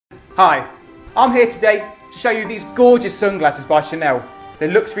Hi, I'm here today to show you these gorgeous sunglasses by Chanel. The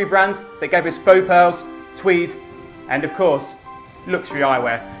luxury brand that gave us faux pearls, tweed, and of course, luxury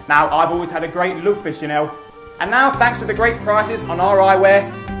eyewear. Now, I've always had a great love for Chanel, and now thanks to the great prices on our eyewear,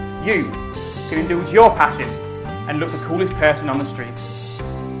 you can indulge your passion and look the coolest person on the street.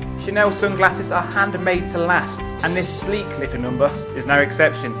 Chanel sunglasses are handmade to last, and this sleek little number is no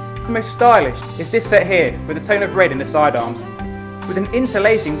exception. The most stylish is this set here with a tone of red in the sidearms, with an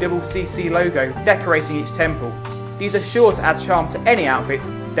interlacing double CC logo decorating each temple. These are sure to add charm to any outfit,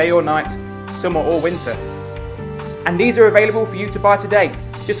 day or night, summer or winter. And these are available for you to buy today.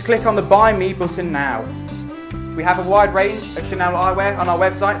 Just click on the Buy Me button now. We have a wide range of Chanel eyewear on our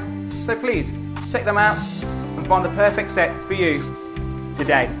website, so please check them out and find the perfect set for you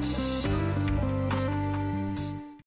today.